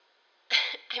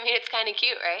I mean, it's kind of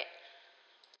cute, right?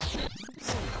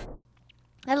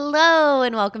 Hello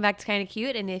and welcome back to Kinda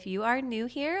Cute, and if you are new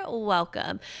here,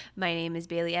 welcome. My name is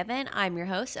Bailey Evan. I'm your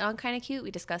host, and on Kinda Cute,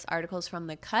 we discuss articles from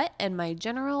The Cut and my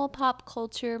general pop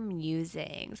culture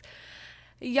musings.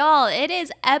 Y'all, it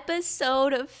is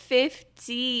episode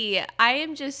 50. I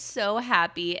am just so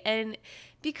happy, and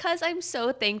because I'm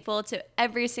so thankful to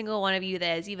every single one of you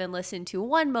that has even listened to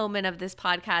one moment of this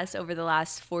podcast over the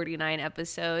last 49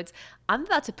 episodes, I'm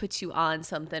about to put you on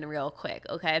something real quick,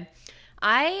 okay?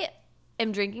 I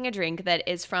am drinking a drink that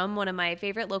is from one of my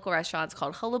favorite local restaurants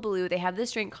called Hullabaloo. They have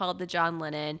this drink called the John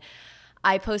Lennon.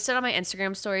 I posted on my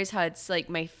Instagram stories how it's like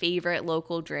my favorite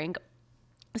local drink.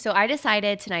 So I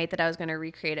decided tonight that I was going to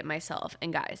recreate it myself.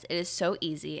 And guys, it is so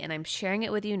easy, and I'm sharing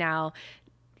it with you now.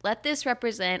 Let this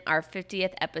represent our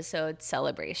 50th episode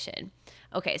celebration.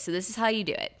 Okay, so this is how you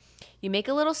do it. You make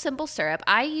a little simple syrup.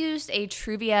 I used a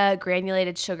Truvia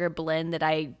granulated sugar blend that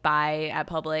I buy at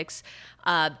Publix.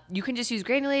 You can just use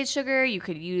granulated sugar. You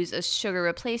could use a sugar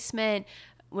replacement.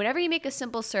 Whenever you make a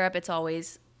simple syrup, it's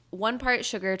always 1 part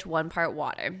sugar to 1 part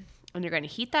water. And you're going to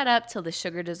heat that up till the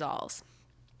sugar dissolves.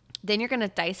 Then you're going to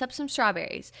dice up some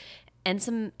strawberries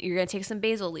and you're going to take some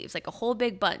basil leaves, like a whole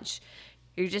big bunch.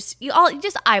 You just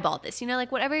eyeball this,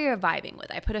 like whatever you're vibing with.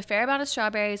 I put a fair amount of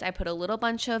strawberries. I put a little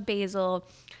bunch of basil.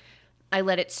 I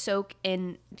let it soak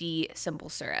in the simple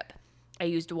syrup. I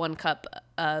used 1 cup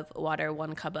of water,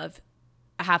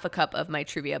 a half a cup of my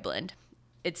Truvia blend.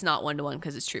 It's not 1-to-1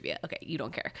 because it's Truvia. Okay, you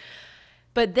don't care.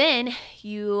 But then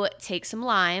you take some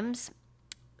limes,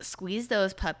 squeeze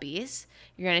those puppies.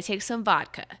 You're going to take some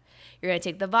vodka. You're going to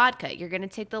take the vodka. You're going to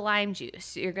take the lime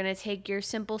juice. You're going to take your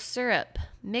simple syrup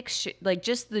mixture, like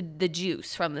just the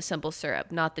juice from the simple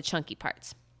syrup, not the chunky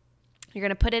parts. You're going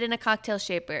to put it in a cocktail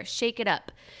shaker, shake it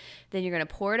up. Then you're going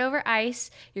to pour it over ice.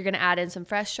 You're going to add in some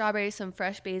fresh strawberries, some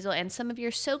fresh basil, and some of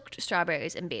your soaked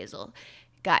strawberries and basil.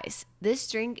 Guys, this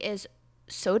drink is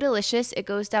so delicious. It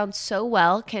goes down so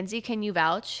well. Kenzie, can you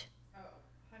vouch?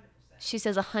 She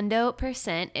says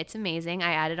 100%. It's amazing.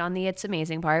 I added on the it's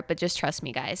amazing part, but just trust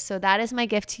me, guys. So that is my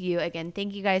gift to you. Again,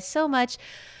 thank you guys so much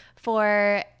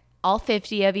for all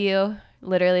 50 of you.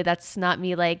 Literally, that's not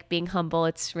me like being humble.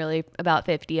 It's really about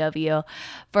 50 of you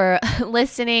for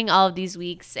listening all of these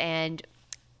weeks and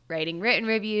writing written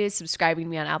reviews, subscribing to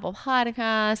me on Apple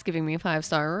Podcasts, giving me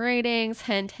 5-star ratings,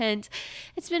 hint, hint.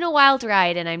 It's been a wild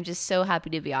ride, and I'm just so happy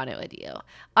to be on it with you.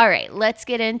 All right, let's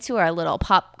get into our little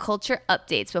pop culture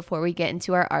updates before we get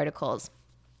into our articles.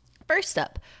 First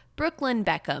up, Brooklyn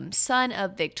Beckham, son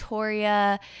of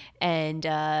Victoria and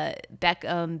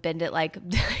Beckham, bend it like,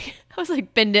 I was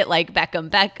like, bend it like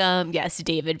Beckham. Yes,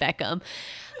 David Beckham.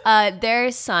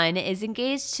 Their son is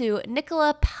engaged to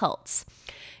Nicola Peltz.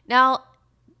 Now,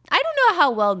 I don't know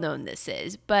how well known this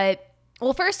is, but,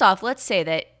 well, first off, let's say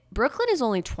that Brooklyn is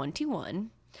only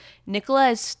 21. Nicola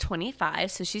is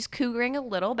 25, so she's cougaring a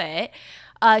little bit.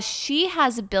 She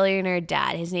has a billionaire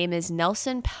dad. His name is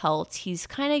Nelson Peltz. He's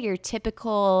kind of your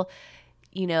typical,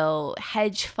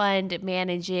 hedge fund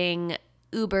managing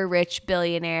uber rich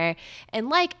billionaire. And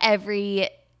like every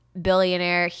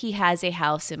billionaire, he has a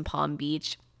house in Palm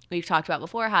Beach. We've talked about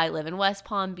before how I live in West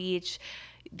Palm Beach,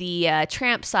 the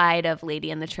tramp side of Lady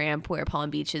and the Tramp, where Palm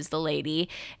Beach is the lady.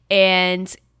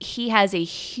 And he has a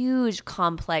huge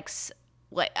complex.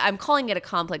 I'm calling it a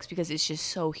complex because it's just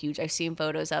so huge. I've seen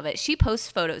photos of it. She posts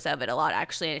photos of it a lot,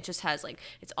 actually, and it just has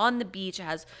it's on the beach. It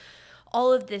has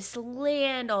all of this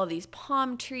land, all of these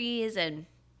palm trees, and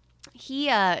he,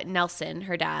 Nelson,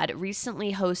 her dad,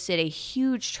 recently hosted a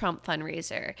huge Trump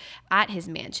fundraiser at his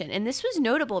mansion. And this was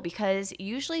notable because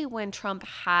usually when Trump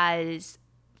has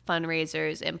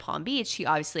fundraisers in Palm Beach, he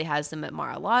obviously has them at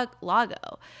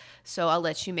Mar-a-Lago. So I'll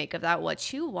let you make of that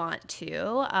what you want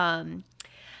to.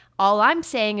 All I'm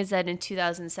saying is that in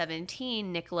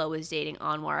 2017, Nicola was dating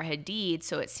Anwar Hadid,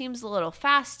 so it seems a little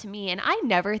fast to me. And I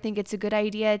never think it's a good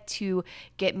idea to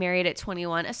get married at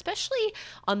 21, especially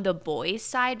on the boys'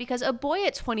 side, because a boy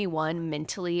at 21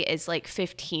 mentally is like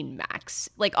 15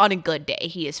 max. Like on a good day,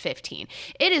 he is 15.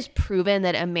 It is proven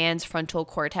that a man's frontal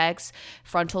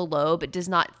lobe, does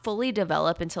not fully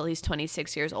develop until he's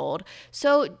 26 years old.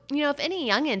 So, if any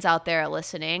youngins out there are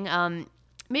listening,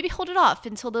 maybe hold it off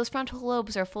until those frontal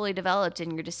lobes are fully developed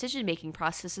and your decision-making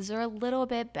processes are a little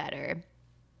bit better.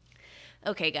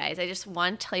 Okay, guys, I just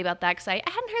want to tell you about that because I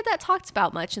hadn't heard that talked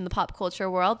about much in the pop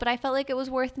culture world, but I felt like it was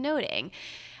worth noting.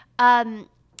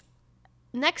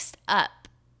 Next up,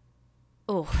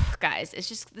 guys,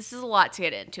 this is a lot to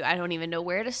get into. I don't even know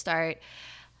where to start.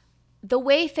 The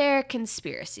Wayfair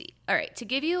conspiracy. All right, to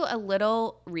give you a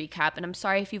little recap, and I'm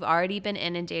sorry if you've already been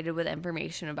inundated with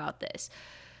information about this,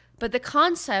 but the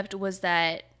concept was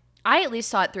that I at least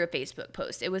saw it through a Facebook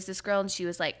post. It was this girl and she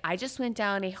was like, I just went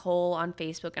down a hole on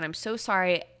Facebook and I'm so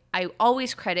sorry. I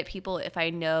always credit people if I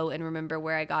know and remember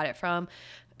where I got it from.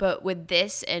 But with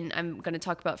this, and I'm going to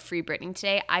talk about Free Britney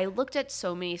today, I looked at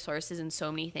so many sources and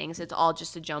so many things. It's all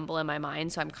just a jumble in my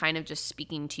mind. So I'm kind of just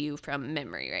speaking to you from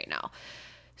memory right now.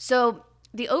 So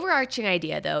the overarching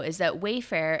idea, though, is that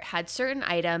Wayfair had certain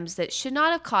items that should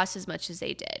not have cost as much as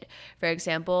they did. For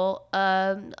example,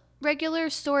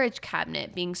 regular storage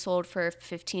cabinet being sold for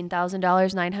 $15,000,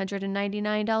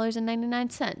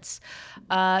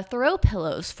 $999.99. Throw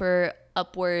pillows for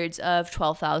upwards of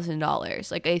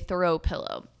 $12,000, like a throw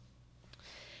pillow.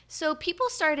 So people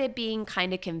started being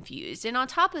kind of confused. And on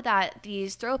top of that,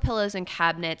 these throw pillows and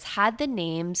cabinets had the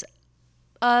names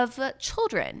of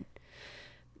children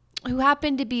who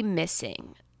happened to be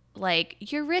missing, like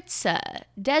Yuritsa,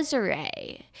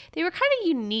 Desiree. They were kind of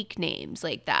unique names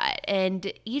like that.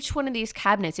 And each one of these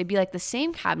cabinets, it'd be like the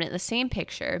same cabinet, the same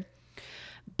picture,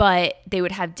 but they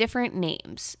would have different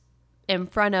names in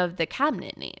front of the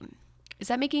cabinet name. Is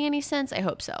that making any sense? I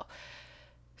hope so.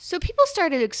 So people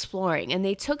started exploring and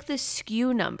they took the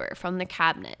SKU number from the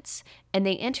cabinets and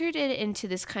they entered it into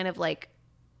this kind of like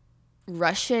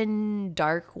Russian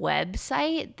dark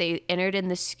website. They entered in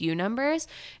the SKU numbers,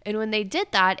 and when they did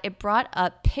that, it brought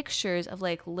up pictures of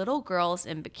like little girls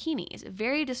in bikinis.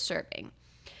 Very disturbing.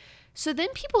 So then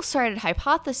people started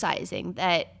hypothesizing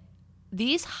that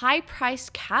these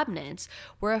high-priced cabinets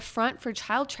were a front for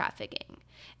child trafficking.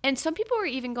 And some people were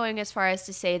even going as far as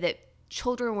to say that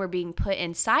children were being put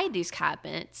inside these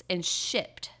cabinets and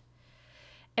shipped.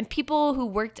 And people who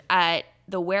worked at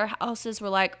the warehouses were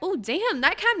like, oh, damn,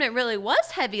 that cabinet really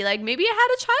was heavy. Like, maybe it had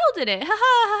a child in it. Ha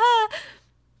ha ha ha.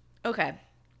 Okay.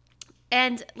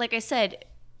 And like I said,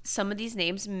 some of these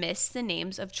names miss the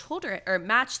names of children or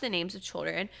match the names of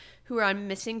children who are on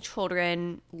missing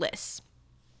children lists.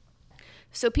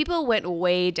 So people went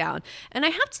way down. And I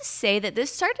have to say that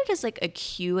this started as like a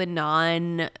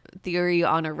QAnon theory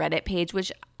on a Reddit page,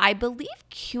 which I believe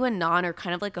QAnon are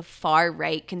kind of like a far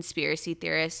right conspiracy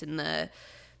theorist in the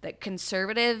that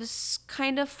conservatives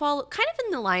kind of follow, kind of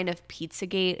in the line of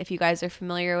Pizzagate, if you guys are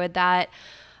familiar with that,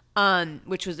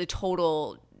 which was a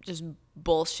total just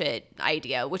bullshit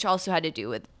idea, which also had to do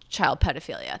with child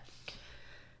pedophilia.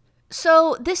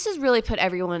 So this has really put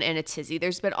everyone in a tizzy.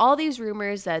 There's been all these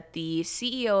rumors that the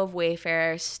CEO of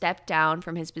Wayfair stepped down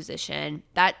from his position.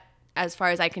 That, as far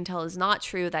as I can tell, is not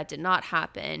true. That did not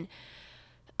happen.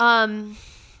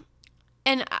 And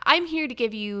I'm here to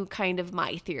give you kind of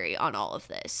my theory on all of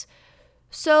this.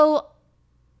 So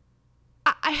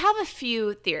I have a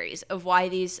few theories of why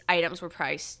these items were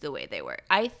priced the way they were.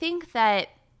 I think that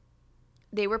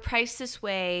they were priced this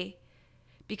way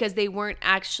because they weren't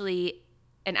actually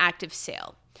an active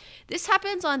sale. This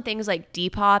happens on things like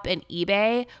Depop and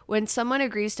eBay. When someone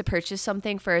agrees to purchase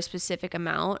something for a specific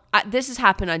amount, this has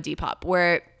happened on Depop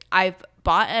where I've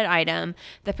bought an item.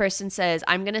 The person says,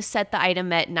 I'm going to set the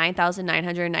item at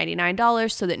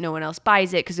 $9,999 so that no one else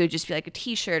buys it because it would just be like a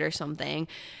t-shirt or something.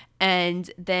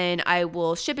 And then I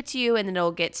will ship it to you and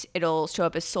then it'll show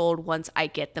up as sold once I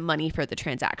get the money for the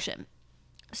transaction.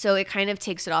 So it kind of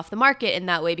takes it off the market in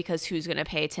that way because who's going to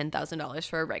pay $10,000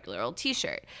 for a regular old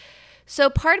t-shirt? So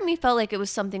part of me felt like it was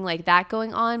something like that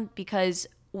going on because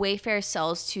Wayfair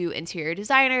sells to interior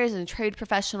designers and trade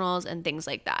professionals and things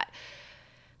like that.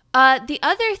 The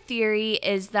other theory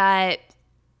is that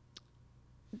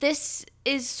this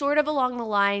is sort of along the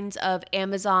lines of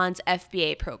Amazon's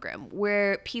FBA program,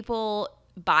 where people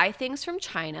buy things from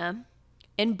China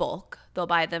in bulk. They'll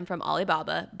buy them from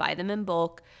Alibaba, buy them in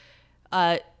bulk,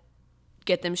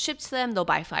 get them shipped to them. They'll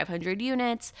buy 500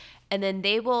 units, and then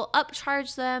they will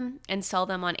upcharge them and sell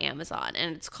them on Amazon.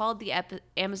 And it's called the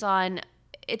Amazon.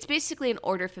 It's basically an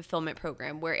order fulfillment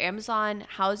program where Amazon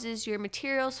houses your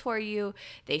materials for you.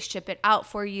 They ship it out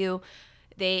for you.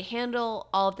 They handle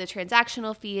all of the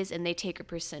transactional fees and they take a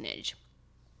percentage.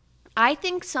 I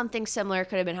think something similar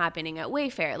could have been happening at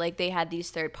Wayfair. Like they had these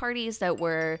third parties that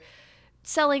were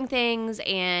selling things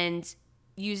and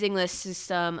using this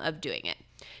system of doing it.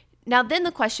 Now, then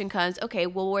the question comes, okay,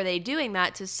 well, were they doing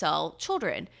that to sell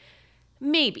children?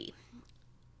 Maybe.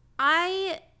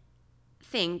 I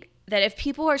think that if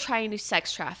people are trying to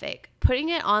sex traffic, putting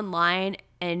it online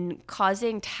and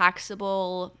causing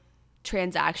taxable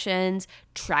transactions,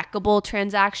 trackable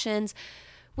transactions,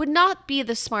 would not be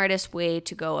the smartest way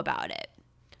to go about it.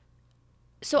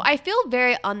 So I feel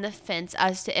very on the fence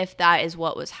as to if that is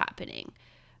what was happening.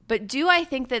 But do I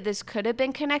think that this could have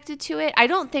been connected to it? I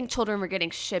don't think children were getting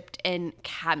shipped in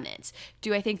cabinets.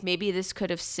 Do I think maybe this could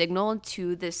have signaled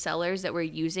to the sellers that were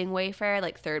using Wayfair,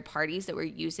 like third parties that were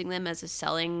using them as a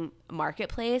selling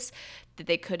marketplace, that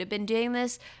they could have been doing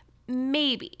this?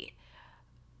 Maybe.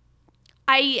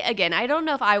 I don't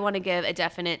know if I want to give a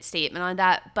definite statement on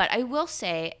that, but I will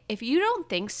say, if you don't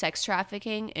think sex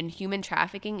trafficking and human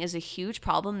trafficking is a huge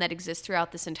problem that exists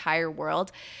throughout this entire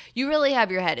world, you really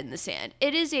have your head in the sand.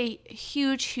 It is a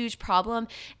huge, huge problem,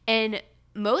 and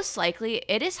most likely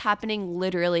it is happening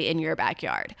literally in your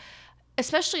backyard.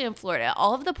 Especially in Florida,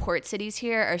 all of the port cities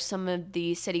here are some of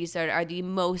the cities that are the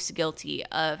most guilty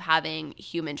of having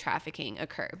human trafficking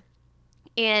occur.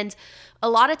 And a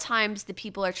lot of times the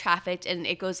people are trafficked, and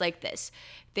it goes like this.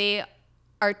 They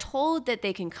are told that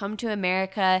they can come to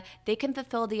America, they can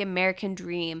fulfill the American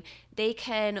dream, they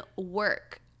can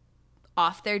work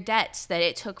off their debts that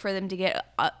it took for them to get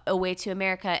away to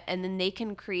America, and then they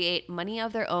can create money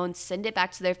of their own, send it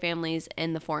back to their families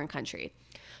in the foreign country.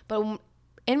 But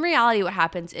in reality, what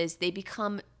happens is they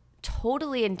become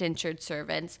totally indentured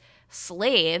servants,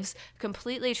 slaves,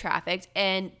 completely trafficked,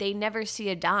 and they never see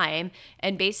a dime.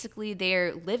 And basically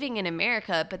they're living in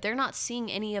America, but they're not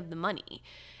seeing any of the money.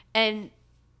 And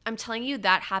I'm telling you,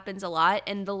 that happens a lot.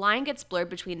 And the line gets blurred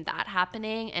between that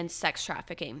happening and sex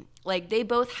trafficking. Like, they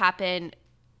both happen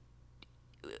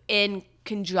in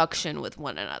conjunction with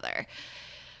one another.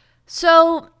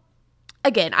 So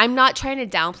again, I'm not trying to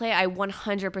downplay. I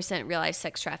 100% realize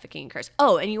sex trafficking occurs.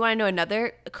 Oh, and you want to know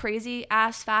another crazy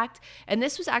ass fact? And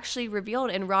this was actually revealed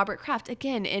in Robert Kraft,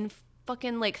 again, in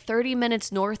fucking like 30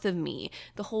 minutes north of me.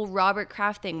 The whole Robert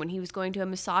Kraft thing when he was going to a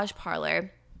massage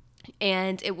parlor.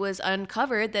 And it was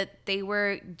uncovered that they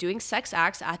were doing sex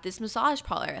acts at this massage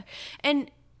parlor.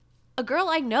 And a girl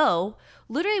I know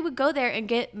literally would go there and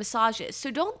get massages. So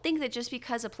don't think that just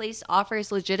because a place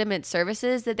offers legitimate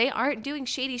services that they aren't doing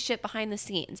shady shit behind the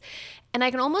scenes. And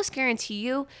I can almost guarantee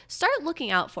you, start looking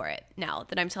out for it now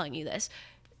that I'm telling you this.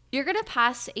 You're going to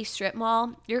pass a strip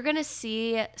mall. You're going to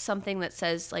see something that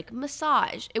says like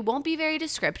massage. It won't be very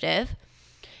descriptive.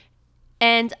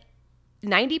 And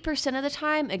 90% of the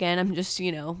time, again, I'm just,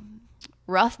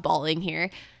 rough balling here,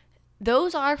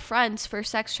 those are fronts for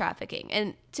sex trafficking.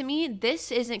 And to me,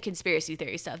 this isn't conspiracy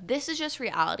theory stuff. This is just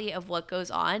reality of what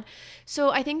goes on. So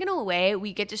I think in a way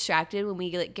we get distracted when we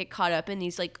get caught up in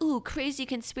these like, ooh, crazy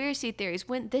conspiracy theories,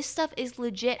 when this stuff is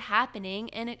legit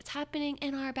happening and it's happening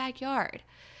in our backyard.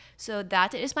 So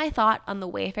that is my thought on the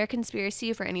Wayfair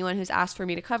conspiracy for anyone who's asked for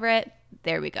me to cover it.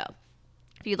 There we go.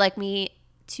 If you'd like me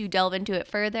to delve into it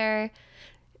further,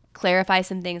 clarify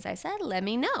some things I said, let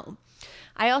me know.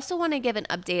 I also want to give an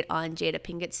update on Jada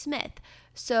Pinkett Smith.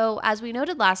 So as we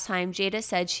noted last time, Jada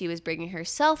said she was bringing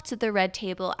herself to the red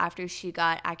table after she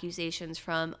got accusations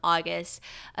from August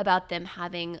about them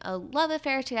having a love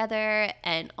affair together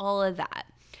and all of that.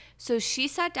 So she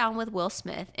sat down with Will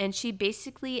Smith and she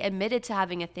basically admitted to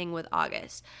having a thing with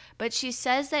August. But she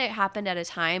says that it happened at a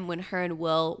time when her and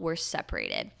Will were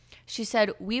separated. She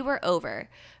said, "We were over.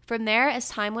 From there, as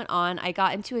time went on, I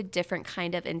got into a different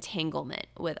kind of entanglement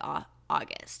with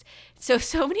August."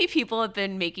 So many people have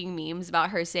been making memes about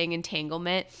her saying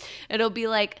entanglement. It'll be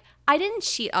like, "I didn't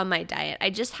cheat on my diet. I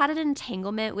just had an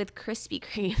entanglement with Krispy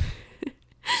Kreme."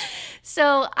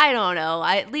 So I don't know.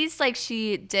 At least like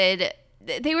she did.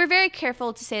 They were very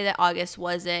careful to say that August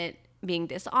wasn't being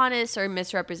dishonest or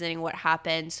misrepresenting what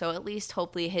happened. So at least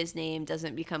hopefully his name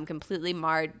doesn't become completely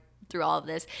marred through all of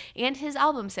this, and his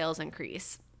album sales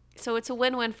increase. So it's a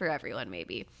win-win for everyone,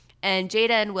 maybe. And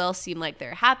Jada and Will seem like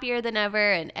they're happier than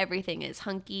ever, and everything is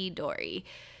hunky-dory.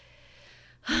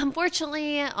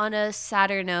 Unfortunately, on a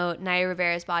sadder note, Naya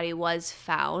Rivera's body was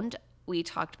found. We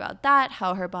talked about that,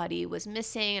 how her body was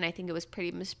missing, and I think it was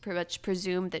pretty much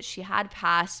presumed that she had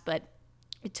passed, but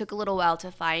it took a little while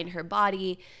to find her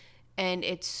body. And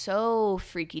it's so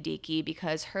freaky deaky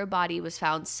because her body was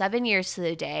found 7 years to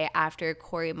the day after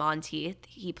Corey Monteith,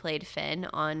 he played Finn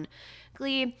on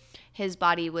Glee. His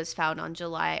body was found on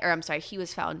he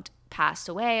was found passed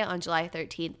away on July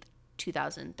 13th,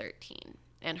 2013.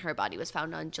 And her body was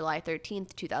found on July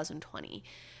 13th, 2020.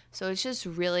 So it's just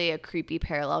really a creepy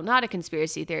parallel. Not a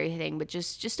conspiracy theory thing, but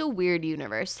just a weird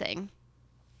universe thing.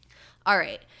 All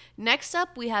right. Next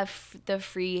up, we have the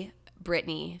Free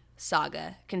Britney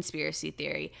saga conspiracy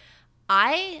theory.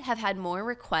 I have had more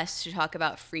requests to talk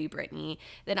about Free Britney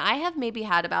than I have maybe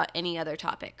had about any other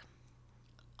topic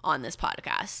on this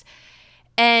podcast.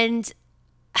 And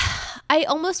I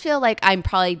almost feel like I'm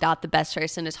probably not the best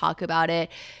person to talk about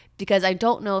it because I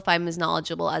don't know if I'm as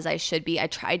knowledgeable as I should be. I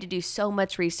tried to do so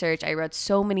much research. I read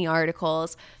so many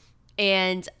articles,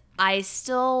 and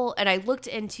I looked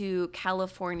into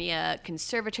California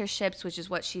conservatorships, which is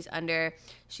what she's under.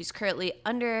 She's currently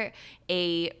under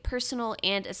a personal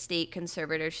and estate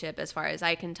conservatorship, as far as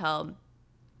I can tell,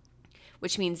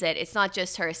 which means that it's not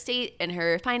just her estate and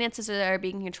her finances that are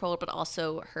being controlled, but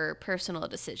also her personal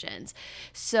decisions.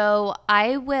 So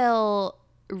I will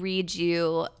read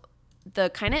you the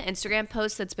kind of Instagram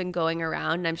post that's been going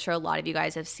around, and I'm sure a lot of you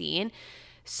guys have seen.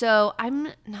 So I'm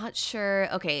not sure.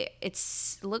 Okay, it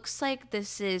looks like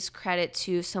this is credit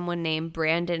to someone named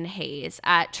Brandon Hayes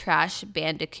at Trash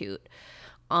Bandicoot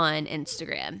on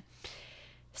Instagram.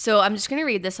 So I'm just going to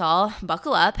read this all.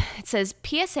 Buckle up. It says,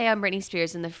 PSA on Britney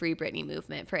Spears and the Free Britney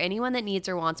movement. For anyone that needs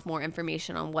or wants more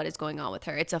information on what is going on with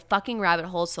her, it's a fucking rabbit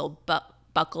hole, so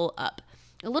buckle up.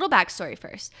 A little backstory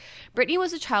first. Britney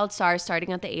was a child star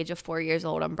starting at the age of 4 years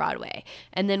old on Broadway,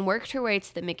 and then worked her way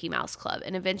to the Mickey Mouse Club,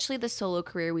 and eventually the solo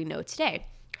career we know today.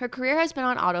 Her career has been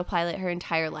on autopilot her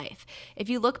entire life. If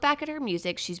you look back at her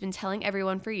music, she's been telling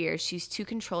everyone for years she's too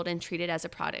controlled and treated as a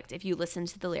product if you listen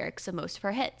to the lyrics of most of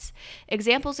her hits.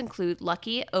 Examples include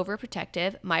Lucky,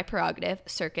 Overprotective, My Prerogative,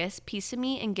 Circus, Piece of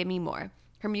Me, and Gimme More.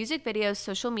 Her music videos,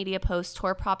 social media posts,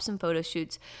 tour props, and photo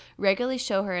shoots regularly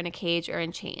show her in a cage or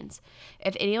in chains.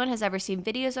 If anyone has ever seen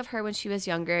videos of her when she was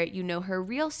younger, you know her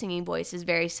real singing voice is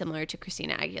very similar to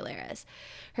Christina Aguilera's.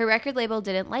 Her record label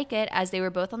didn't like it, as they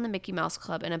were both on the Mickey Mouse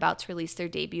Club and about to release their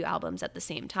debut albums at the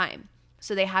same time.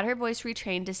 So they had her voice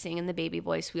retrained to sing in the baby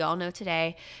voice we all know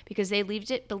today, because they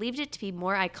believed it to be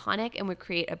more iconic and would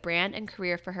create a brand and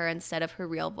career for her instead of her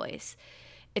real voice.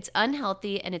 It's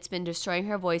unhealthy, and it's been destroying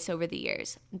her voice over the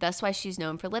years. That's why she's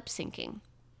known for lip syncing.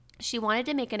 She wanted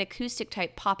to make an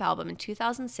acoustic-type pop album in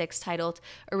 2006 titled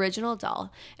Original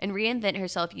Doll and reinvent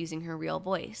herself using her real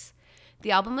voice.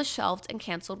 The album was shelved and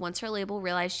canceled once her label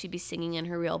realized she'd be singing in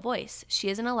her real voice. She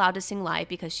isn't allowed to sing live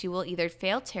because she will either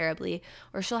fail terribly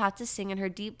or she'll have to sing in her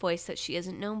deep voice that she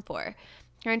isn't known for.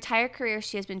 Her entire career,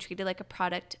 she has been treated like a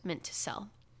product meant to sell.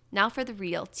 Now for the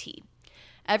real tea.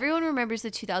 Everyone remembers the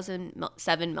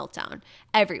 2007 meltdown.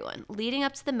 Everyone. Leading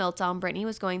up to the meltdown, Britney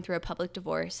was going through a public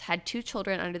divorce, had 2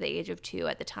 children under the age of 2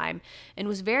 at the time, and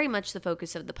was very much the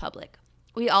focus of the public.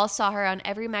 We all saw her on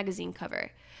every magazine cover.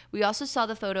 We also saw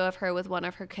the photo of her with one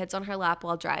of her kids on her lap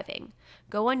while driving.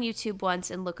 Go on YouTube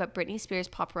once and look up Britney Spears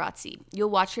paparazzi.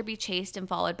 You'll watch her be chased and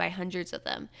followed by hundreds of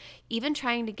them, even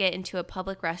trying to get into a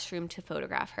public restroom to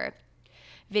photograph her.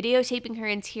 Videotaping her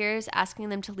in tears, asking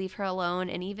them to leave her alone,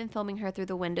 and even filming her through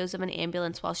the windows of an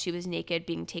ambulance while she was naked,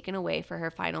 being taken away for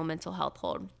her final mental health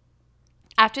hold.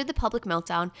 After the public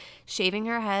meltdown, shaving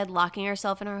her head, locking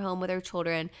herself in her home with her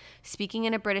children, speaking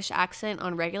in a British accent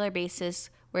on a regular basis,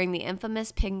 wearing the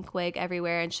infamous pink wig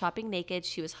everywhere, and shopping naked,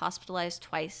 she was hospitalized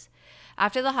twice.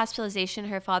 After the hospitalization,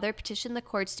 her father petitioned the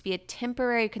courts to be a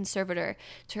temporary conservator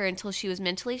to her until she was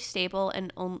mentally stable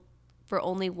and for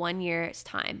only 1 year's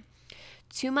time.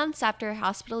 2 months after her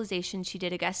hospitalization, she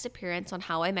did a guest appearance on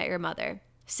How I Met Your Mother.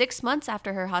 6 months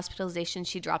after her hospitalization,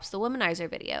 she drops the Womanizer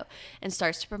video and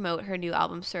starts to promote her new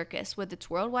album Circus with its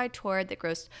worldwide tour that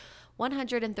grossed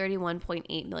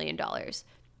 $131.8 million.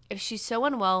 If she's so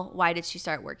unwell, why did she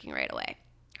start working right away?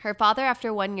 Her father,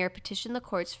 after 1 year, petitioned the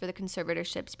courts for the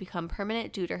conservatorship to become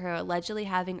permanent due to her allegedly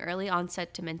having early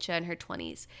onset dementia in her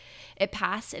 20s. It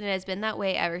passed, and it has been that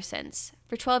way ever since,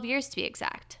 for 12 years to be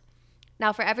exact.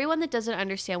 Now, for everyone that doesn't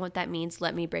understand what that means,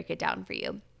 let me break it down for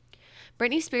you.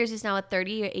 Britney Spears is now a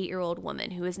 38-year-old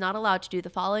woman who is not allowed to do the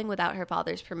following without her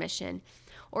father's permission,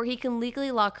 or he can legally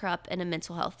lock her up in a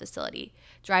mental health facility.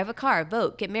 Drive a car,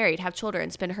 vote, get married, have children,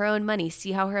 spend her own money,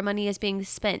 see how her money is being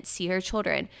spent, see her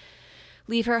children,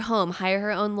 leave her home, hire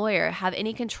her own lawyer, have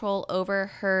any control over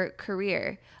her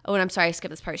career. Oh, and I'm sorry, I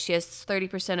skipped this part. She has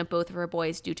 30% of both of her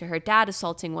boys due to her dad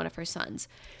assaulting one of her sons.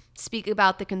 Speak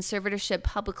about the conservatorship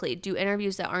publicly, do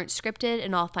interviews that aren't scripted,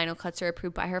 and all final cuts are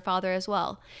approved by her father as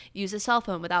well. Use a cell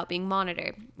phone without being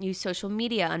monitored. Use social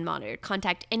media unmonitored.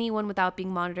 Contact anyone without being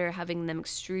monitored, having them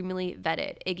extremely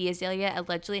vetted. Iggy Azalea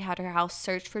allegedly had her house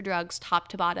searched for drugs top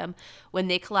to bottom when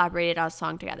they collaborated on a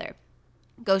song together.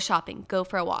 Go shopping, go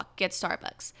for a walk, get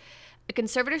Starbucks. A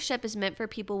conservatorship is meant for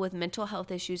people with mental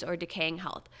health issues or decaying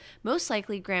health. Most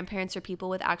likely grandparents or people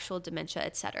with actual dementia,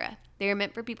 etc. They are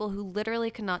meant for people who literally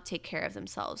cannot take care of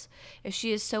themselves. If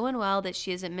she is so unwell that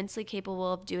she isn't mentally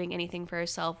capable of doing anything for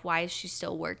herself, why is she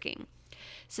still working?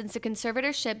 Since the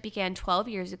conservatorship began 12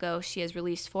 years ago, she has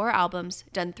released 4 albums,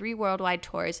 done 3 worldwide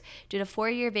tours, did a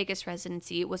 4-year Vegas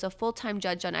residency, was a full-time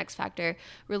judge on X Factor,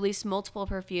 released multiple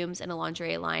perfumes and a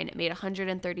lingerie line, made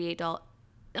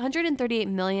 $138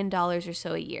 million or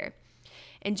so a year.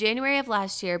 In January of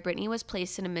last year, Britney was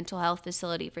placed in a mental health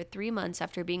facility for 3 months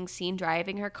after being seen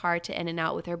driving her car to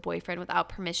In-N-Out with her boyfriend without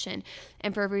permission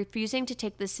and for refusing to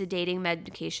take the sedating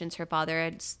medications her father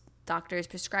had doctors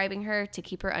prescribing her to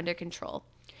keep her under control.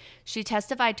 She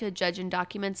testified to a judge in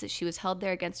documents that she was held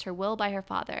there against her will by her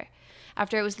father.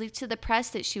 After it was leaked to the press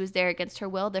that she was there against her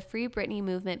will, the Free Britney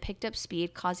movement picked up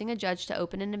speed, causing a judge to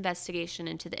open an investigation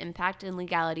into the impact and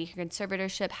legality her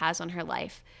conservatorship has on her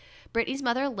life. Britney's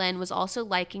mother, Lynn, was also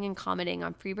liking and commenting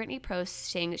on Free Britney posts,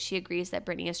 saying that she agrees that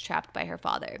Britney is trapped by her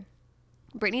father.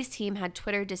 Britney's team had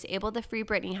Twitter disable the Free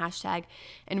Britney hashtag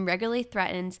and regularly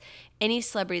threatens any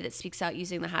celebrity that speaks out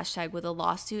using the hashtag with a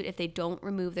lawsuit if they don't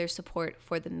remove their support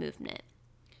for the movement.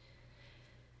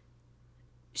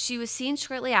 She was seen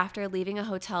shortly after leaving a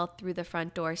hotel through the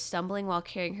front door, stumbling while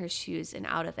carrying her shoes and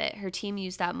out of it. Her team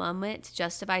used that moment to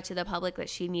justify to the public that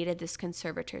she needed this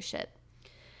conservatorship.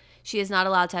 She is not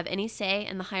allowed to have any say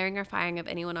in the hiring or firing of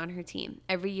anyone on her team.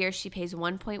 Every year, she pays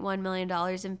 $1.1 million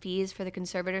in fees for the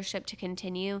conservatorship to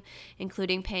continue,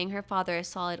 including paying her father a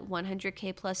solid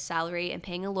 $100K plus salary and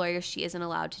paying a lawyer she isn't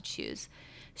allowed to choose.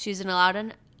 She's allowed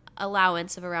an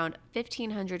allowance of around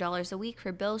 $1,500 a week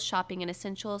for bills, shopping, and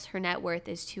essentials. Her net worth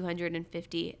is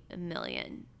 $250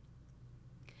 million.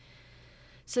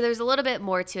 So there's a little bit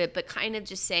more to it, but kind of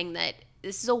just saying that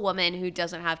this is a woman who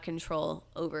doesn't have control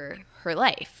over her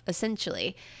life,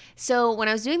 essentially. So when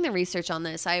I was doing the research on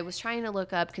this, I was trying to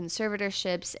look up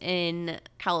conservatorships in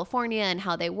California and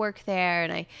how they work there,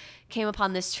 and I came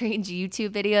upon this strange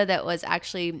YouTube video that was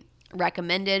actually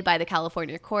recommended by the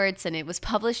California courts, and it was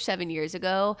published 7 years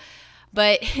ago,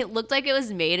 but it looked like it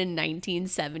was made in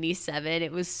 1977.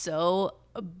 It was so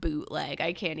bootleg.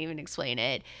 I can't even explain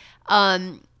it.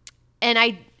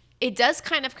 It does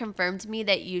kind of confirm to me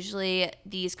that usually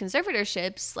these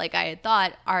conservatorships, like I had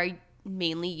thought, are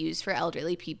mainly used for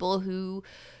elderly people who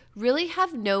really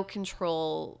have no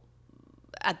control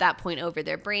at that point over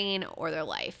their brain or their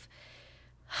life.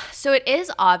 So it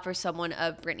is odd for someone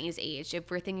of Britney's age. If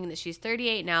we're thinking that she's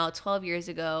 38 now, 12 years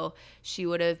ago, she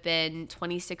would have been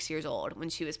 26 years old when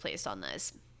she was placed on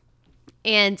this.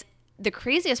 And the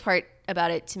craziest part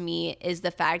about it to me is the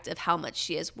fact of how much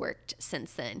she has worked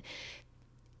since then.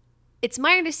 It's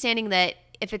my understanding that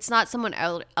if it's not someone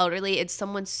elderly, it's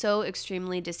someone so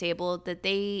extremely disabled that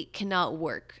they cannot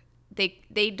work. They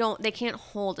can't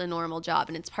hold a normal job,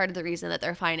 and it's part of the reason that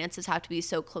their finances have to be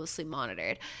so closely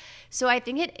monitored. So I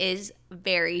think it is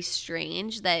very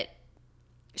strange that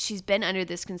she's been under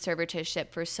this conservatorship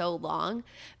for so long,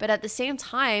 but at the same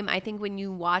time, I think when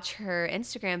you watch her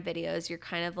Instagram videos, you're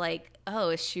kind of like,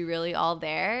 oh, is she really all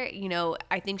there? You know,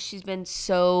 I think she's been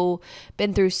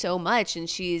through so much, and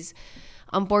she's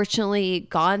unfortunately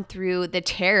gone through the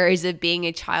terrors of being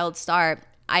a child star.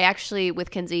 I actually,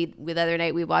 with Kenzie, the other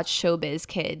night, we watched Showbiz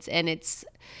Kids, and it's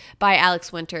by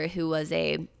Alex Winter, who was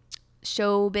a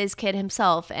showbiz kid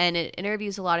himself, and it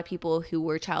interviews a lot of people who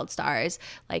were child stars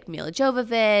like Mila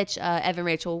Jovovich, Evan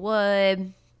Rachel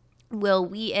Wood, Will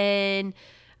Wheaton,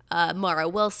 Mara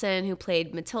Wilson, who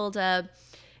played Matilda,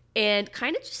 and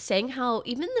kind of just saying how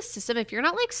even in the system, if you're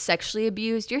not like sexually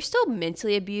abused, you're still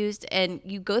mentally abused, and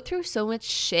you go through so much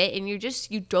shit, and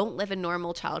you don't live a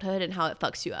normal childhood, and how it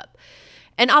fucks you up.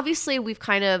 And obviously, we've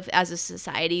kind of, as a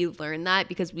society, learned that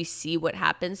because we see what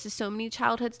happens to so many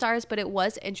childhood stars, but it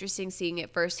was interesting seeing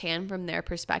it firsthand from their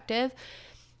perspective.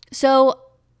 So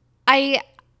I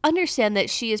understand that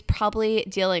she is probably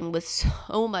dealing with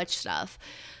so much stuff,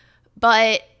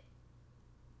 but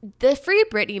the Free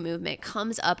Britney movement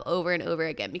comes up over and over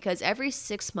again because every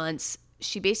 6 months,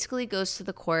 she basically goes to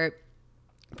the court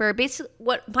for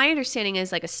what my understanding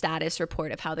is like a status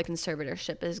report of how the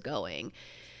conservatorship is going.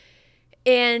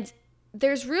 And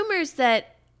there's rumors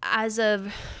that as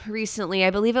of recently, I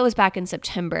believe it was back in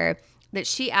September, that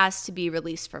she asked to be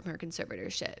released from her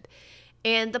conservatorship.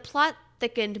 And the plot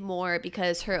thickened more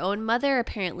because her own mother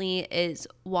apparently is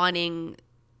wanting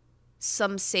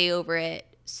some say over it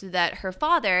so that her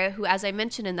father, who, as I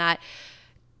mentioned in that,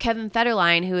 Kevin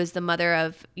Federline, who is the mother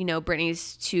of,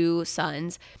 Britney's 2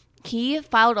 sons, he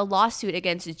filed a lawsuit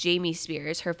against Jamie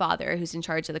Spears, her father, who's in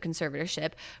charge of the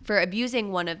conservatorship, for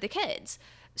abusing one of the kids.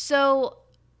 So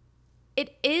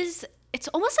it's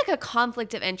almost like a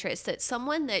conflict of interest that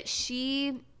someone that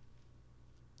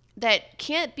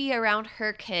can't be around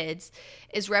her kids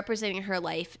is representing her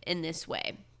life in this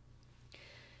way.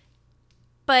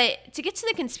 But to get to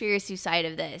the conspiracy side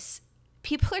of this,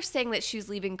 people are saying that she's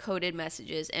leaving coded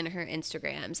messages in her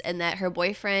Instagrams and that her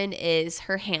boyfriend is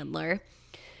her handler.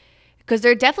 Because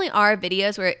there definitely are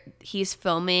videos where he's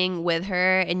filming with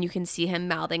her and you can see him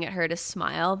mouthing at her to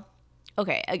smile.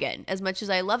 Okay, again, as much as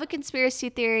I love a conspiracy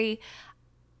theory,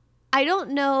 I don't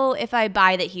know if I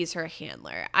buy that he's her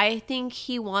handler. I think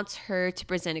he wants her to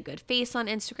present a good face on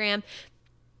Instagram.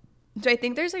 So I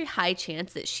think there's a high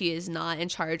chance that she is not in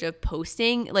charge of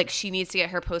posting. Like, she needs to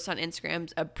get her posts on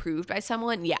Instagram approved by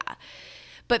someone. Yeah.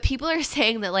 But people are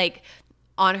saying that, like,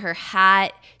 on her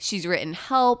hat, she's written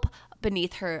help.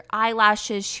 Beneath her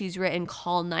eyelashes, she's written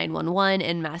call 911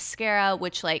 in mascara,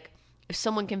 which, like, if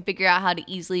someone can figure out how to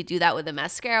easily do that with a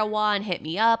mascara wand, hit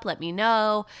me up, let me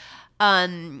know.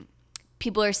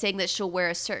 People are saying that she'll wear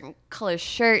a certain color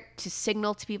shirt to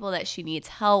signal to people that she needs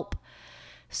help.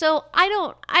 So I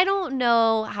don't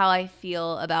know how I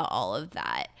feel about all of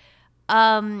that.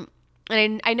 And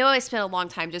I know I spent a long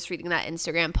time just reading that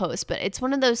Instagram post, but it's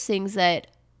one of those things that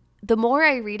the more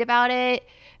I read about it,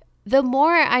 the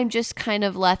more I'm just kind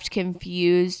of left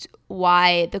confused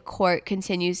why the court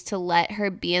continues to let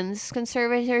her be in this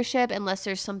conservatorship unless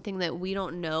there's something that we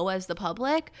don't know as the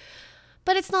public.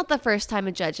 But it's not the first time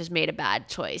a judge has made a bad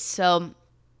choice. So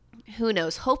who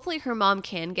knows? Hopefully her mom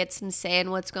can get some say in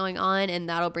what's going on, and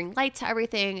that'll bring light to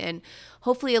everything and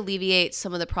hopefully alleviate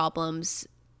some of the problems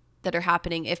that are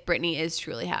happening if Britney is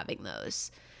truly having those.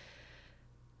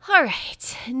 All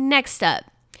right, next up.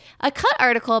 A Cut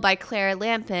article by Claire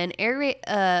Lampin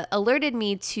alerted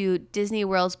me to Disney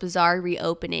World's bizarre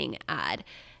reopening ad.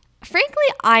 Frankly,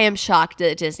 I am shocked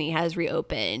that Disney has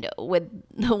reopened with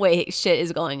the way shit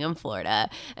is going in Florida.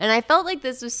 And I felt like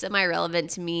this was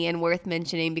semi-relevant to me and worth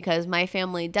mentioning because my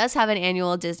family does have an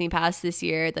annual Disney pass this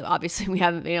year that obviously we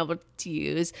haven't been able to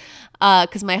use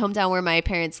because my hometown where my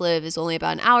parents live is only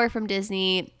about an hour from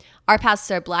Disney. Our passes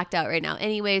are blacked out right now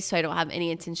anyway, so I don't have any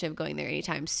intention of going there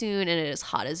anytime soon, and it is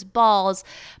hot as balls.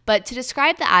 But to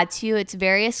describe the ad to you, it's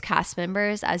various cast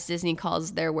members, as Disney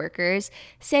calls their workers,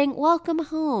 saying welcome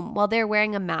home while they're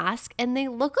wearing a mask, and they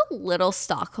look a little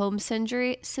Stockholm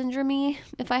syndrome,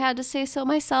 if I had to say so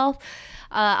myself.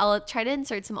 I'll try to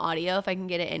insert some audio if I can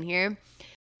get it in here.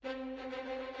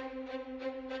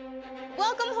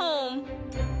 Welcome home.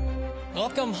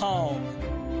 Welcome home.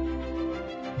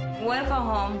 Welcome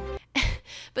home.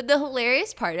 But the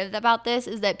hilarious part about this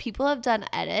is that people have done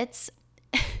edits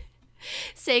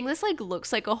saying this like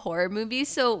looks like a horror movie.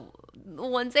 So the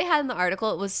ones they had in the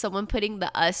article, it was someone putting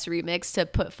the Us remix to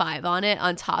Put 5 on it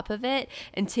on top of it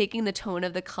and taking the tone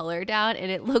of the color down,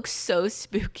 and it looks so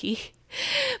spooky.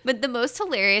 But the most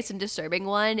hilarious and disturbing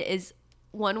one is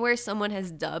one where someone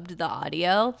has dubbed the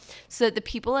audio so that the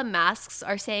people in masks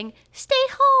are saying, "Stay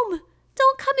home,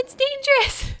 don't come, it's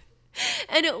dangerous."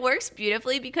 And it works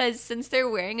beautifully because since they're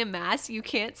wearing a mask, you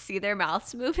can't see their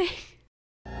mouths moving.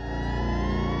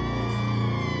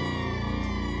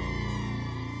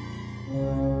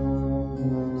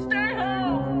 Stay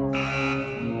home.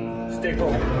 Stay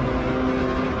home.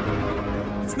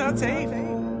 It's not safe.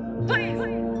 Please.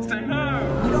 Stay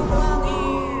home. You don't belong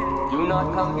here. Do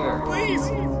not come here.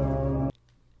 Please.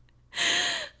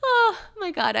 Oh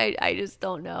my God, I just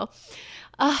don't know.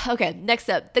 Okay, next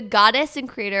up, the goddess and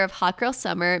creator of Hot Girl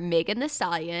Summer, Megan Thee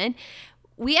Stallion.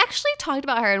 We actually talked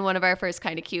about her in one of our first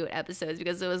Kinda Cute episodes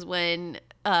because it was when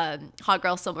Hot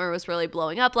Girl Summer was really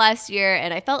blowing up last year,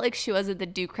 and I felt like she wasn't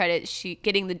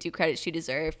getting the due credit she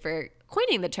deserved for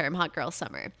coining the term Hot Girl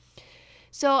Summer.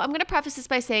 So I'm going to preface this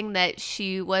by saying that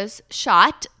she was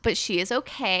shot, but she is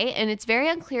okay, and it's very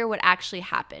unclear what actually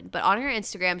happened. But on her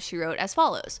Instagram, she wrote as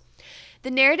follows. The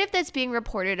narrative that's being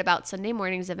reported about Sunday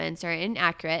morning's events are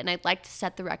inaccurate, and I'd like to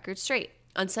set the record straight.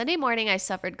 On Sunday morning, I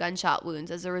suffered gunshot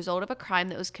wounds as a result of a crime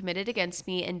that was committed against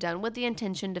me and done with the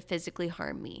intention to physically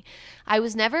harm me. I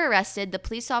was never arrested. The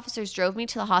police officers drove me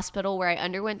to the hospital where I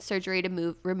underwent surgery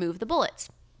to remove the bullets.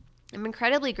 I'm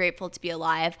incredibly grateful to be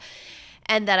alive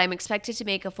and that I'm expected to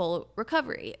make a full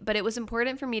recovery. But it was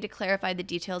important for me to clarify the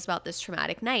details about this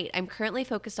traumatic night. I'm currently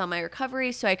focused on my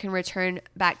recovery so I can return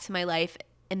back to my life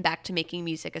and back to making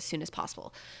music as soon as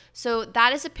possible. So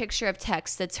that is a picture of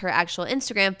text that's her actual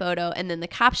Instagram photo, and then the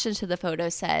caption to the photo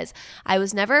says, "I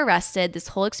was never arrested. This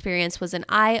whole experience was an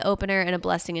eye-opener and a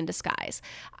blessing in disguise.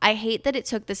 I hate that it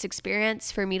took this experience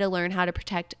for me to learn how to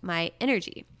protect my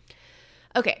energy."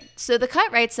 Okay, so The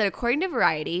Cut writes that according to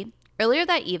Variety, earlier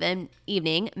that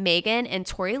evening, Megan and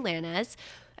Tory Lanez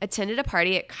attended a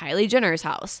party at Kylie Jenner's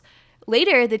house.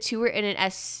 Later, the two were in an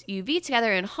SUV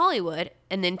together in Hollywood,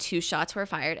 and then 2 shots were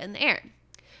fired in the air.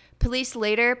 Police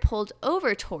later pulled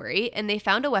over Tory, and they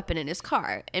found a weapon in his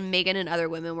car, and Megan and other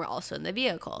women were also in the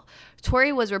vehicle.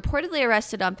 Tory was reportedly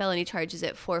arrested on felony charges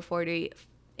at 4:40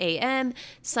 a.m.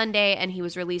 Sunday, and he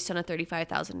was released on a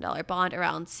 $35,000 bond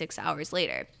around 6 hours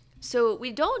later. So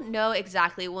we don't know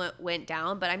exactly what went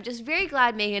down, but I'm just very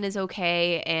glad Megan is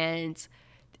okay, and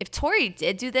if Tory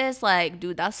did do this, like,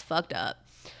 dude, that's fucked up.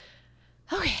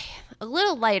 Okay, a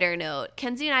little lighter note,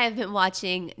 Kenzie and I have been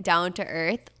watching Down to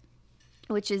Earth,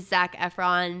 which is Zac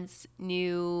Efron's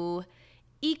new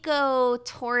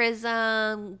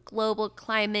eco-tourism, global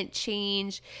climate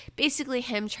change, basically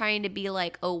him trying to be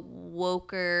like a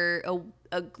woker,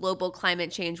 a global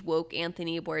climate change woke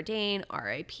Anthony Bourdain,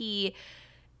 RIP.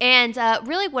 And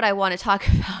really what I want to talk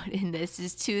about in this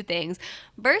is two things.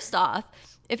 First off,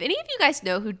 if any of you guys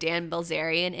know who Dan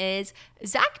Bilzerian is,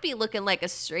 Zach be looking like a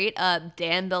straight up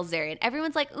Dan Bilzerian.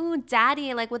 Everyone's like, ooh,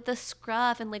 daddy, like with the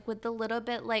scruff and like with the little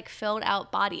bit like filled out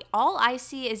body. All I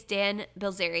see is Dan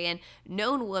Bilzerian,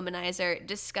 known womanizer,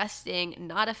 disgusting,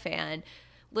 not a fan.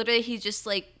 Literally, he just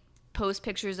like posts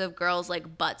pictures of girls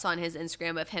like butts on his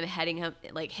Instagram of him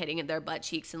hitting their butt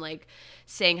cheeks and like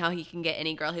saying how he can get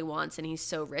any girl he wants and he's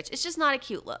so rich. It's just not a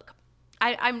cute look.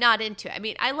 I'm not into it. I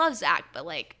mean, I love Zach, but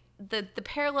like the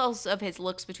parallels of his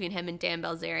looks between him and Dan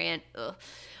Bilzerian, ugh.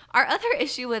 Our other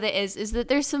issue with it is that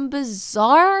there's some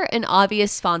bizarre and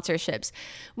obvious sponsorships.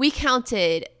 We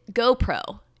counted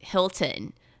GoPro,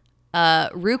 Hilton,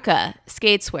 Ruka,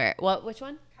 Skateswear. What? Which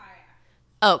one?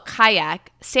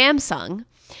 Kayak, Samsung.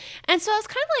 And so I was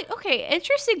kind of like, okay,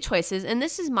 interesting choices. And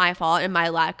this is my fault and my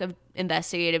lack of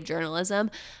investigative journalism.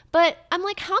 But I'm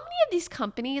like, how many of these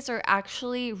companies are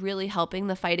actually really helping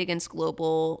the fight against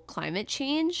global climate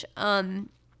change? Let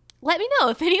me know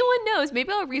if anyone knows.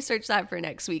 Maybe I'll research that for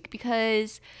next week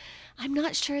because I'm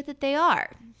not sure that they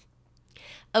are.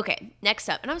 Okay, next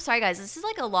up. And I'm sorry, guys, this is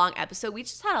like a long episode. We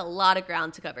just had a lot of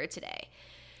ground to cover today.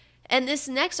 And this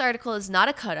next article is not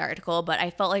a cut article, but I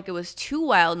felt like it was too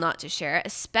wild not to share,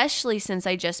 especially since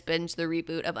I just binged the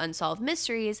reboot of Unsolved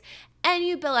Mysteries, and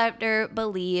you better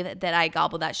believe that I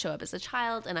gobbled that show up as a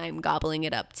child, and I'm gobbling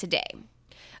it up today.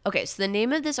 Okay, so the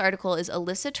name of this article is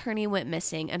Alyssa Turney Went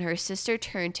Missing, and Her Sister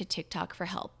Turned to TikTok for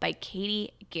Help by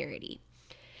Katie Garrity.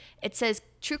 It says,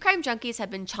 true crime junkies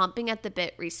have been chomping at the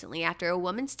bit recently after a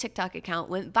woman's TikTok account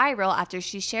went viral after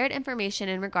she shared information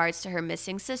in regards to her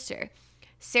missing sister.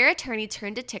 Sarah Turney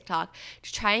turned to TikTok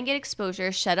to try and get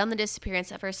exposure shed on the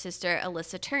disappearance of her sister,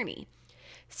 Alyssa Turney.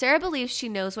 Sarah believes she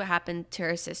knows what happened to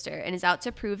her sister and is out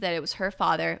to prove that it was her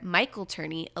father, Michael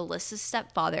Turney, Alyssa's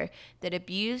stepfather, that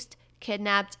abused,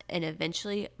 kidnapped, and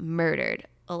eventually murdered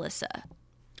Alyssa.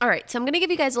 All right, so I'm going to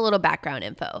give you guys a little background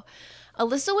info.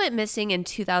 Alyssa went missing in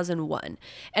 2001,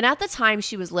 and at the time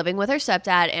she was living with her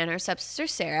stepdad and her stepsister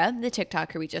Sarah, the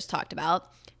TikToker we just talked about,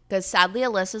 because sadly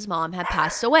Alyssa's mom had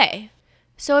passed away.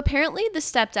 So apparently the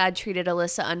stepdad treated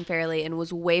Alyssa unfairly and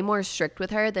was way more strict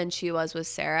with her than she was with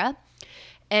Sarah.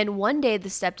 And one day the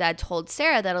stepdad told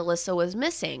Sarah that Alyssa was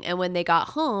missing. And when they got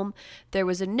home, there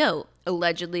was a note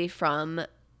allegedly from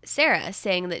Sarah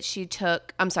saying that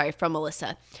from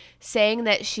Alyssa, saying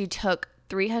that she took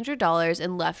 $300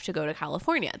 and left to go to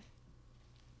California.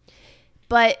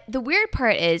 But the weird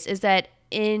part is that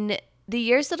in the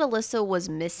years that Alyssa was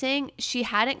missing, she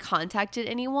hadn't contacted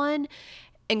anyone,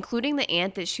 including the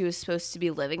aunt that she was supposed to be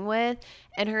living with,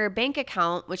 and her bank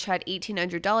account, which had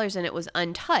 $1,800 in it, was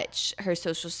untouched. Her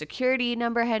social security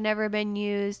number had never been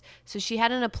used, so she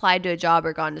hadn't applied to a job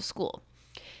or gone to school.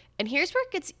 And here's where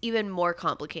it gets even more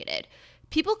complicated.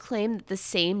 People claim that the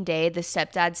same day the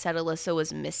stepdad said Alyssa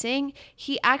was missing,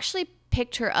 he actually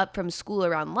picked her up from school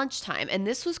around lunchtime, and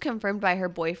this was confirmed by her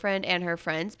boyfriend and her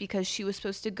friends because she was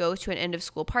supposed to go to an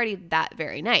end-of-school party that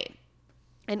very night.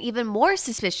 And even more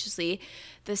suspiciously,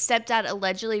 the stepdad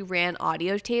allegedly ran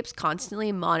audio tapes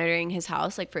constantly monitoring his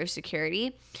house, like for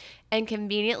security, and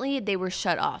conveniently they were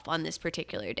shut off on this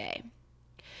particular day.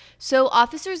 So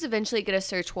officers eventually get a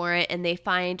search warrant and they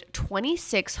find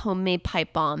 26 homemade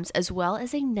pipe bombs as well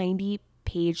as a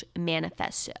 90-page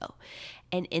manifesto.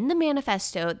 And in the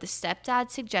manifesto, the stepdad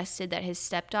suggested that his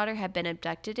stepdaughter had been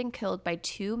abducted and killed by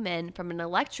two men from an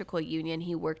electrical union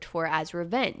he worked for as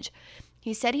revenge.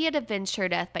 He said he had avenged her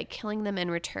death by killing them in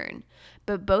return,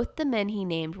 but both the men he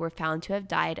named were found to have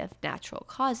died of natural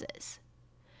causes.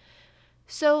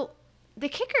 So the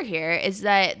kicker here is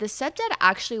that the stepdad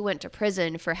actually went to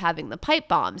prison for having the pipe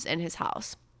bombs in his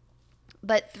house.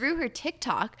 But through her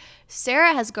TikTok,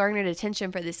 Sarah has garnered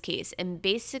attention for this case and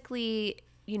basically,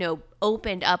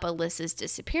 opened up Alyssa's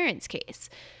disappearance case.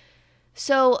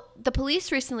 So the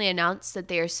police recently announced that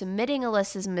they are submitting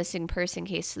Alyssa's missing person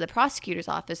case to the prosecutor's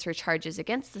office for charges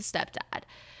against the stepdad.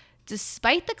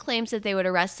 Despite the claims that they would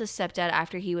arrest the stepdad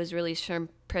after he was released from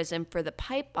prison for the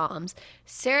pipe bombs,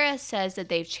 Sarah says that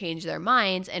they've changed their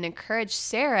minds and encouraged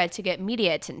Sarah to get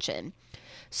media attention.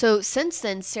 So since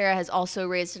then, Sarah has also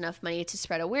raised enough money to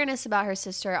spread awareness about her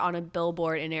sister on a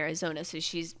billboard in Arizona. So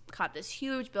she's got this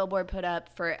huge billboard put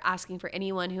up for asking for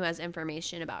anyone who has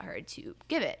information about her to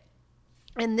give it.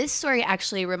 And this story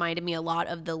actually reminded me a lot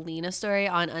of the Lena story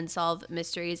on Unsolved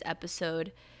Mysteries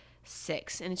episode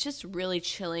 6. And it's just really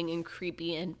chilling and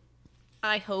creepy. And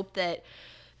I hope that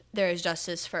there is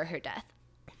justice for her death.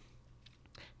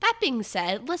 That being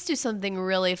said, let's do something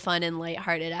really fun and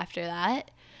lighthearted after that.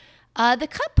 The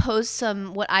Cut posed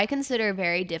some what I consider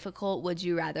very difficult would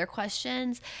you rather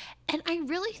questions, and I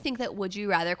really think that would you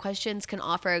rather questions can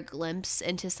offer a glimpse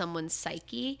into someone's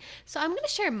psyche. So I'm going to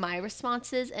share my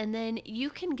responses, and then you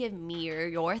can give me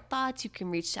your thoughts. You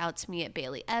can reach out to me at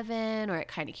Bailey Evan or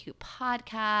at Kinda Cute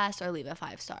Podcast or leave a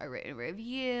 5-star written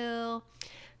review.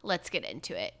 Let's get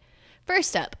into it.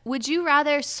 First up, would you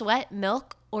rather sweat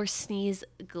milk or sneeze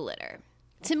glitter?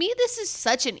 To me, this is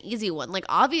such an easy one. Like,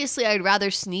 obviously, I'd rather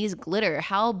sneeze glitter.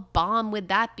 How bomb would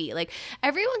that be? Like,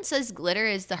 everyone says glitter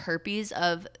is the herpes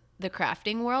of the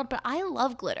crafting world, but I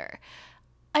love glitter.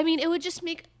 I mean, it would just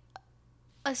make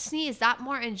a sneeze that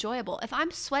more enjoyable. If I'm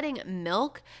sweating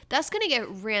milk, that's going to get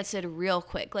rancid real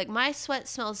quick. Like, my sweat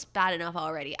smells bad enough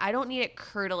already. I don't need it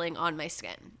curdling on my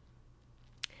skin.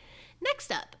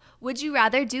 Next up, would you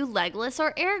rather do Legolas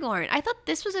or Aragorn? I thought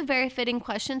this was a very fitting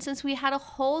question since we had a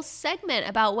whole segment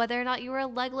about whether or not you were a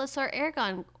Legolas or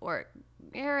Aragorn or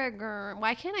Aragorn.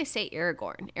 Why can't I say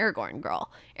Aragorn? Aragorn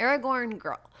girl. Aragorn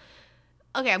girl.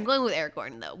 Okay, I'm going with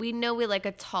Aragorn though. We know we like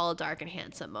a tall, dark, and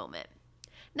handsome moment.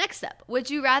 Next up, would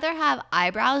you rather have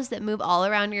eyebrows that move all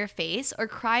around your face or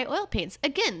cry oil paints?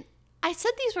 Again, I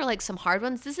said these were like some hard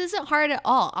ones. This isn't hard at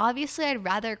all. Obviously, I'd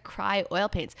rather cry oil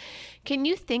paints. Can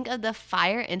you think of the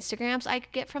fire Instagrams I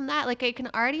could get from that? Like, I can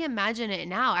already imagine it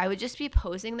now. I would just be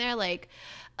posing there like,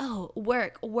 oh,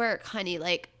 work, honey.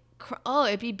 Like, oh,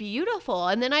 it'd be beautiful.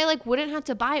 And then I like wouldn't have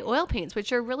to buy oil paints,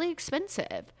 which are really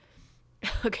expensive.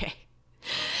 Okay.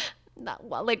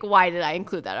 Well, like, why did I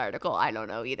include that article? I don't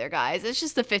know either, guys. It's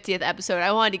just the 50th episode.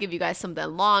 I wanted to give you guys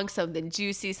something long, something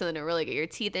juicy, something to really get your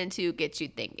teeth into, get you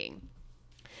thinking.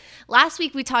 Last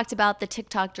week, we talked about the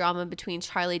TikTok drama between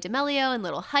Charli D'Amelio and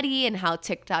Lil Huddy and how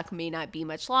TikTok may not be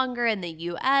much longer in the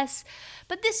US.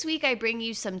 But this week, I bring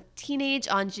you some teenage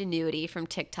ingenuity from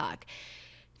TikTok.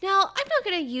 Now, I'm not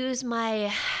going to use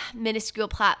my minuscule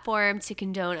platform to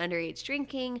condone underage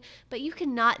drinking, but you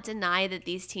cannot deny that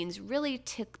these teens really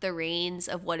took the reins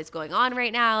of what is going on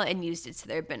right now and used it to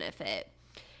their benefit.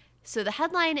 So the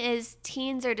headline is,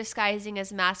 Teens Are Disguising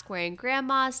as Mask-Wearing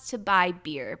Grandmas to Buy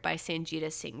Beer by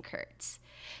Sanjita Singh Kurtz.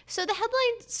 So the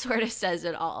headline sort of says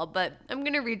it all, but I'm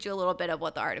going to read you a little bit of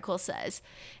what the article says.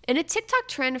 In a TikTok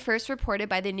trend first reported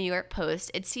by the New York Post,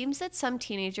 it seems that some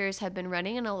teenagers have been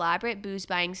running an elaborate booze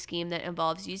buying scheme that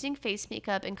involves using face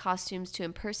makeup and costumes to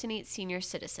impersonate senior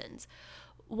citizens.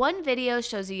 One video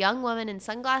shows a young woman in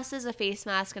sunglasses, a face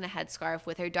mask, and a headscarf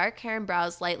with her dark hair and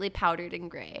brows lightly powdered and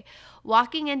gray,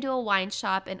 walking into a wine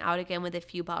shop and out again with a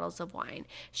few bottles of wine.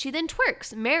 She then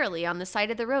twerks merrily on the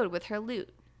side of the road with her lute.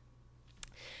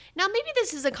 Now, maybe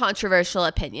this is a controversial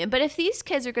opinion, but if these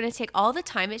kids are going to take all the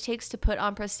time it takes to put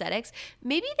on prosthetics,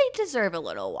 maybe they deserve a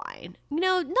little wine. You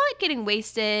know, not getting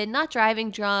wasted, not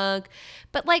driving drunk,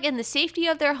 but like in the safety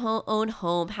of their own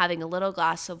home, having a little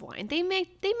glass of wine. They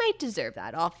might deserve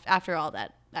that after all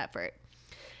that effort.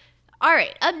 All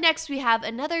right, up next we have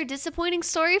another disappointing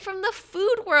story from the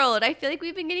food world. I feel like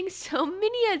we've been getting so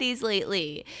many of these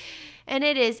lately. And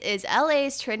it is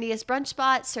LA's trendiest brunch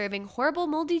spot serving horrible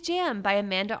moldy jam by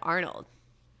Amanda Arnold.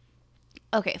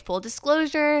 Okay, full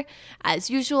disclosure, as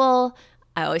usual,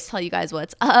 I always tell you guys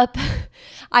what's up.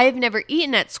 I have never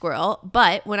eaten at Squirrel,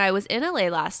 but when I was in LA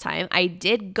last time, I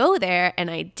did go there and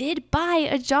I did buy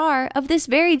a jar of this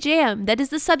very jam that is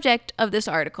the subject of this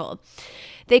article.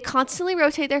 They constantly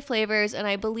rotate their flavors, and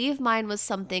I believe mine was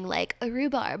something like a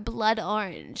rhubarb blood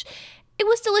orange. It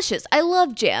was delicious. I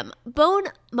love jam. Bon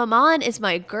Maman is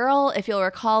my girl. If you'll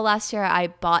recall, last year I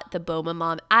bought the Bon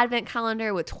Maman advent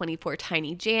calendar with 24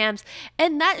 tiny jams,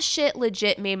 and that shit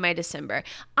legit made my December.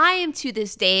 I am to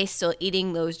this day still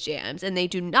eating those jams, and they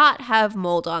do not have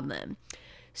mold on them.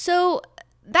 So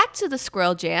back to the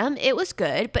squirrel jam. It was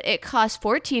good, but it cost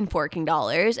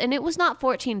 $14 and it was not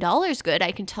 $14 good,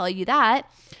 I can tell you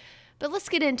that. But let's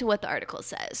get into what the article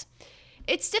says.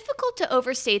 It's difficult to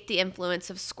overstate the influence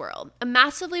of Squirrel, a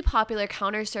massively popular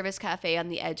counter-service cafe on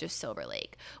the edge of Silver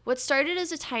Lake. What started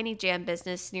as a tiny jam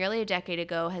business nearly a decade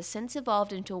ago has since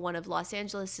evolved into one of Los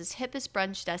Angeles' hippest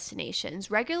brunch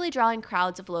destinations, regularly drawing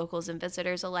crowds of locals and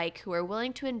visitors alike who are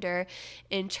willing to endure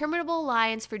interminable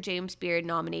lines for James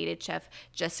Beard-nominated chef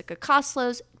Jessica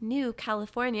Koslow's new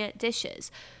California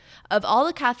dishes. Of all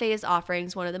the cafe's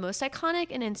offerings, one of the most iconic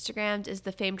and Instagrammed is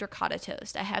the famed ricotta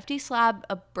toast, a hefty slab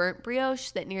of burnt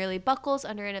brioche that nearly buckles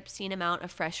under an obscene amount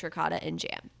of fresh ricotta and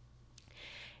jam.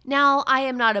 Now, I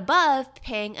am not above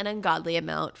paying an ungodly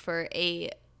amount for a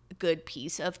good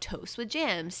piece of toast with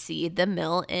jam. See the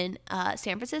mill in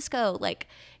San Francisco. Like,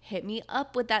 hit me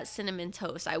up with that cinnamon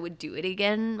toast. I would do it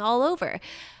again all over.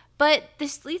 But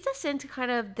this leads us into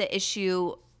kind of the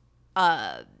issue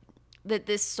that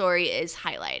this story is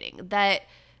highlighting, that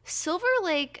Silver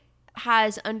Lake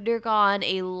has undergone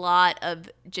a lot of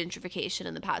gentrification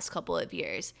in the past couple of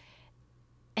years.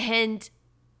 And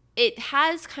it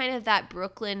has kind of that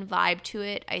Brooklyn vibe to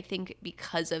it, I think,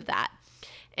 because of that.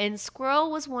 And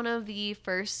Squirrel was one of the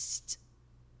first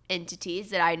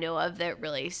entities that I know of that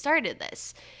really started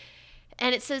this.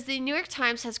 And it says the New York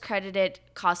Times has credited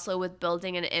Khosla with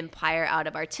building an empire out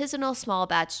of artisanal small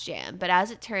batch jam. But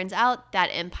as it turns out,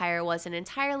 that empire wasn't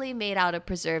entirely made out of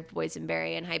preserved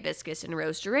boysenberry and hibiscus and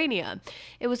rose geranium.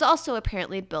 It was also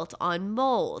apparently built on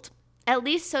mold. At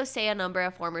least so say a number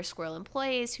of former Squirrel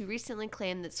employees who recently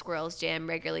claimed that Squirrel's jam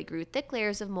regularly grew thick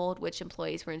layers of mold, which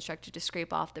employees were instructed to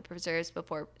scrape off the preserves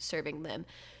before serving them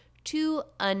to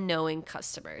unknowing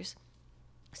customers.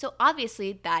 So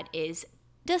obviously that is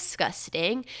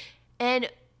disgusting. And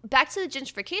back to the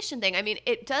gentrification thing, I mean,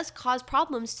 it does cause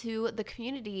problems to the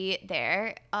community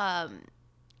there,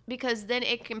 because then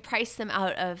it can price them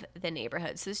out of the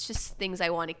neighborhood. So it's just things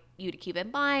I want you to keep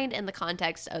in mind in the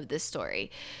context of this story.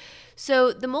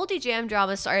 So the moldy jam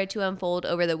drama started to unfold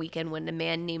over the weekend when a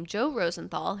man named Joe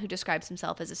Rosenthal, who describes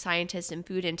himself as a scientist and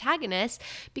food antagonist,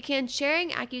 began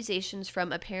sharing accusations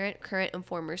from apparent current and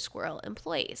former Squirrel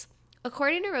employees.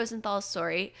 According to Rosenthal's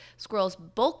story, Squirrel's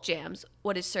bulk jams,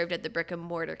 what is served at the brick and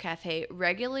mortar cafe,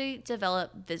 regularly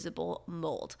develop visible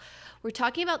mold. We're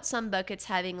talking about some buckets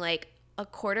having like a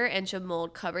 1/4 inch of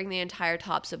mold covering the entire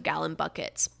tops of gallon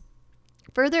buckets.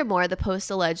 Furthermore, the Post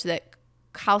alleged that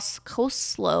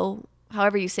Khosla,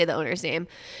 however you say the owner's name,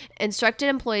 instructed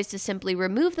employees to simply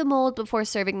remove the mold before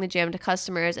serving the jam to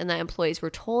customers, and that employees were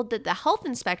told that the health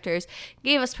inspectors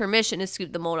gave us permission to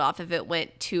scoop the mold off if it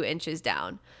went 2 inches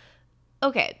down.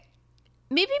 Okay,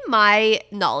 maybe my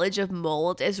knowledge of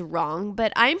mold is wrong,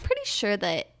 but I'm pretty sure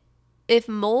that if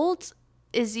mold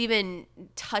is even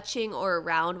touching or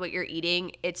around what you're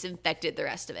eating, it's infected the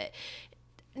rest of it.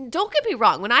 Don't get me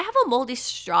wrong. When I have a moldy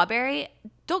strawberry,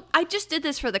 I just did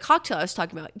this for the cocktail I was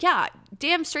talking about. Yeah,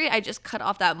 damn straight, I just cut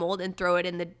off that mold and throw it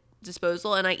in the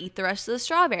disposal, and I eat the rest of the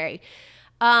strawberry.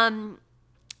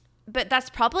 But that's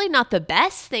probably not the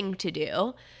best thing to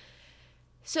do.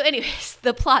 So anyways,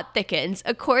 the plot thickens.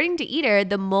 According to Eater,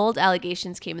 the mold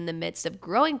allegations came in the midst of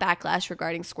growing backlash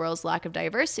regarding Squirrel's lack of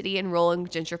diversity and role in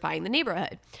gentrifying the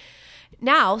neighborhood.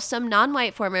 Now, some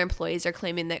non-white former employees are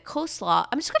claiming that Coleslaw,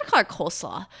 I'm just going to call her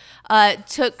Coleslaw,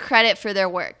 took credit for their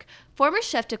work. Former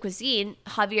chef de cuisine,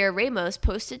 Javier Ramos,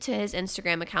 posted to his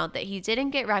Instagram account that he didn't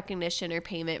get recognition or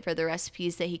payment for the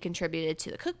recipes that he contributed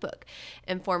to the cookbook.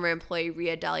 And former employee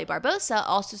Ria Dali Barbosa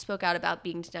also spoke out about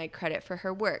being denied credit for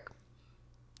her work.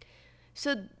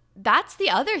 So that's the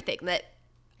other thing that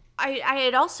I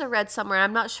had also read somewhere,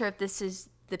 I'm not sure if this is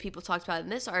the people talked about in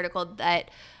this article,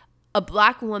 that a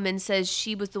black woman says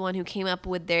she was the one who came up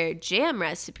with their jam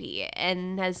recipe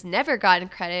and has never gotten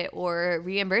credit or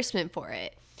reimbursement for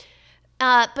it.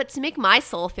 But to make my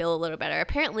soul feel a little better,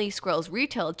 apparently Squirrel's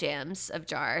retail jam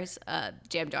jars,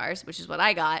 which is what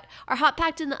I got, are hot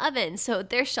packed in the oven. So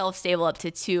they're shelf stable up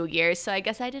to 2 years. So I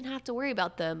guess I didn't have to worry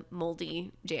about the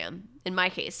moldy jam in my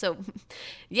case. So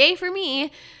yay for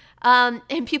me.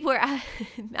 And people are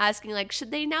asking, like, should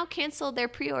they now cancel their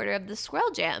pre-order of the Squirrel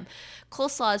Jam,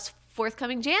 Coleslaw's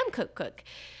forthcoming jam cookbook?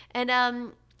 And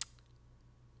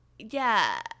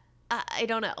yeah, I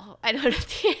don't know. I don't have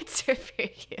the answer for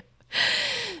you.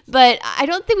 But I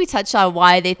don't think we touched on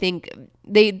why they think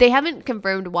they haven't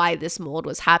confirmed why this mold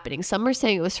was happening. Some are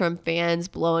saying it was from fans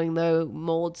blowing the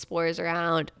mold spores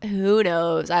around. Who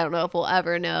knows? I don't know if we'll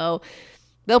ever know.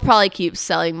 They'll probably keep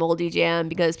selling moldy jam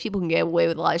because people can get away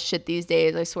with a lot of shit these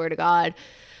days, I swear to God.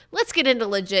 Let's get into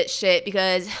legit shit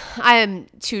because I am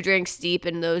 2 drinks deep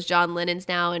in those John Lennons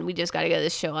now, and we just got to get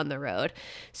this show on the road.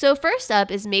 So first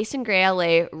up is Mason Gray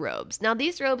LA robes. Now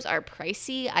these robes are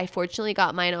pricey. I fortunately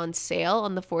got mine on sale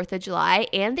on the 4th of July,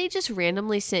 and they just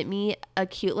randomly sent me a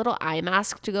cute little eye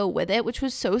mask to go with it, which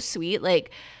was so sweet.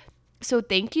 So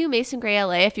thank you, Mason Gray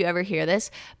LA, if you ever hear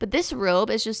this. But this robe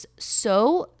is just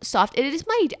so soft. It is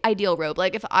my ideal robe.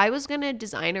 Like if I was going to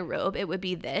design a robe, it would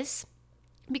be this.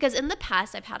 Because in the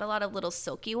past, I've had a lot of little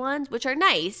silky ones, which are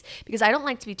nice because I don't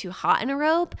like to be too hot in a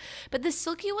robe. But the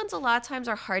silky ones a lot of times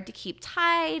are hard to keep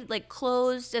tied, like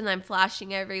closed, and I'm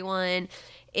flashing everyone.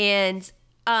 And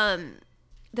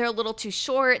they're a little too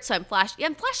short, so I'm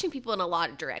flashing people in a lot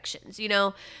of directions. You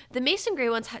know, the Mason Gray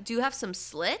ones do have some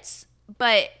slits,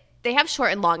 but they have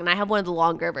short and long, and I have one of the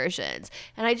longer versions.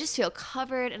 And I just feel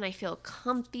covered and I feel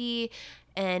comfy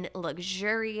and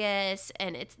luxurious.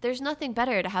 And there's nothing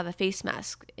better to have a face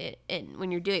mask in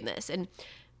when you're doing this. And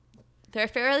they're a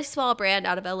fairly small brand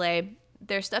out of LA.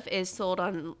 Their stuff is sold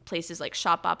on places like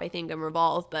Shopbop, I think, and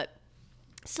Revolve, but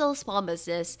still a small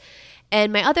business.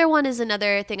 And my other one is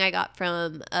another thing I got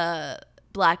from a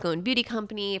Black-owned beauty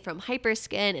company from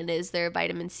Hyperskin, and is their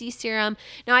vitamin C serum.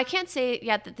 Now, I can't say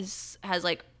yet that this has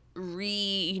like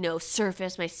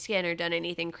surfaced my skin or done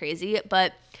anything crazy,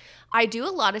 but I do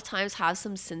a lot of times have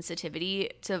some sensitivity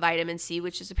to vitamin C,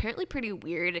 which is apparently pretty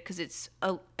weird because it's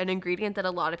an ingredient that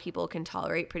a lot of people can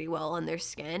tolerate pretty well on their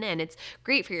skin, and it's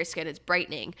great for your skin. It's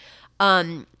brightening.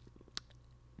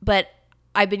 But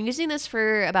I've been using this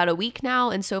for about a week now,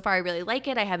 and so far I really like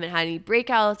it. I haven't had any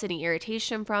breakouts, any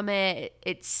irritation from it.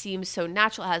 It seems so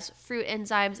natural. It has fruit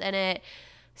enzymes in it.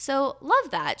 So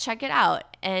love that. Check it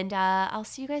out. And I'll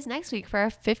see you guys next week for our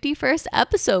 51st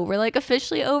episode. We're like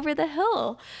officially over the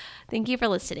hill. Thank you for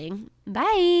listening.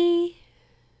 Bye.